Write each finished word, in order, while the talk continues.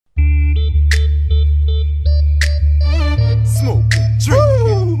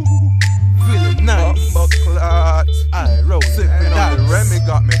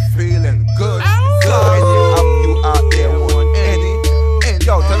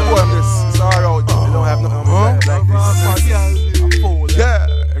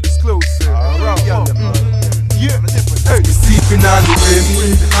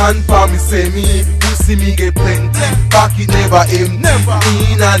and for me say me, pussy me get plenty, pocket never empty.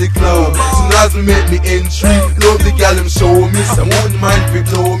 Inna the club, soon as me make me entry, love the gal them show me, some wouldn't mind if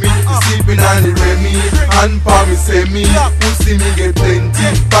blow me. Sleeping on the Remy, and for me say me, pussy me get plenty,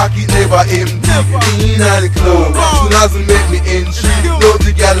 pocket never empty. Inna the club, soon as me make me entry, love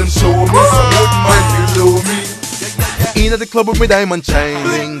the gal them show me, some wouldn't mind if blow me. Inna the club with me diamond chain,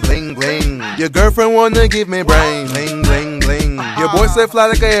 bling bling bling. Your girlfriend wanna give me brain, bling bling bling. Your boy say fly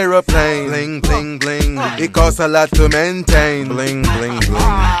like an aeroplane, bling bling bling. It costs a lot to maintain, bling bling bling.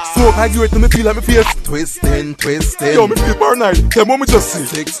 So I give it to me feel like me face twisting, twisting. Yo, me feel bar night, tell me just see.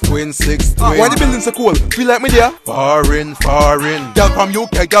 Six twin. Why the building so cool? Feel like me there? Foreign. Girl from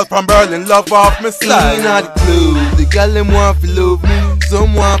UK, girl from Berlin, love off me slide. Inna the club, the girl them want to love me,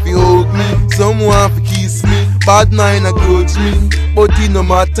 some want to hug me, some want to kiss me. Bad mind a coach me, but it no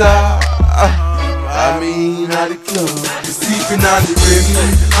matter. I mean at the club, you sleeping on the Remy,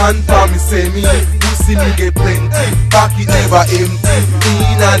 and for me say me, pussy me get plenty, pocket never empty.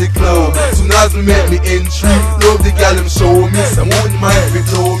 Inna the club, soon as me make me entry, love the gal them show me, some wouldn't mind if it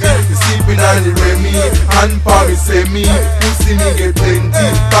blow me. You sleeping on the Remy, and for me say me, pussy me get plenty,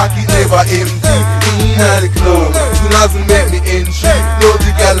 pocket never empty. Inna the club, soon as me make me entry, love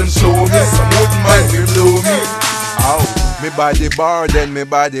the gal them show me, some wouldn't mind if it blow me. Me by the bar, then me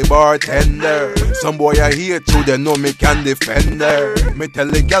by the bartender. Some boy I hear too, they know me can defend her. Me tell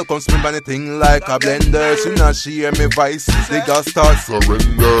the girl come spin by the thing like a blender. She not share me vice, they got start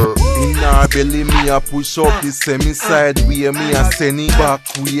surrender. In her belly me a push up the semi side way, me a send it back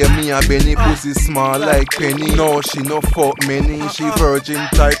way. Me a Benny pussy small like penny. No, she no fuck many, she virgin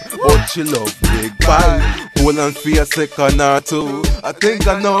type, but she love big bite. Hold on for a second or two, I think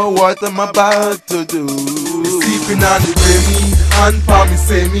I know what I'm about to do. Sleeping on the Remy, and for me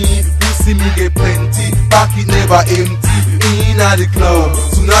say me, pussy me get plenty, pocket never empty. Inna the club,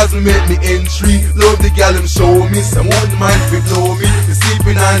 soon as me make me entry, love the gal them show me, some wouldn't mind if it blow me.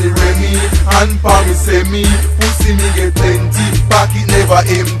 Sleeping on the Remy, and for me say me, pussy me get plenty, pocket never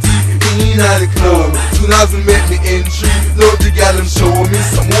empty. Inna the club, soon as me make me entry, love the gal them show me,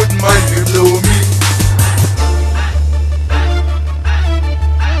 some wouldn't mind if it blow me.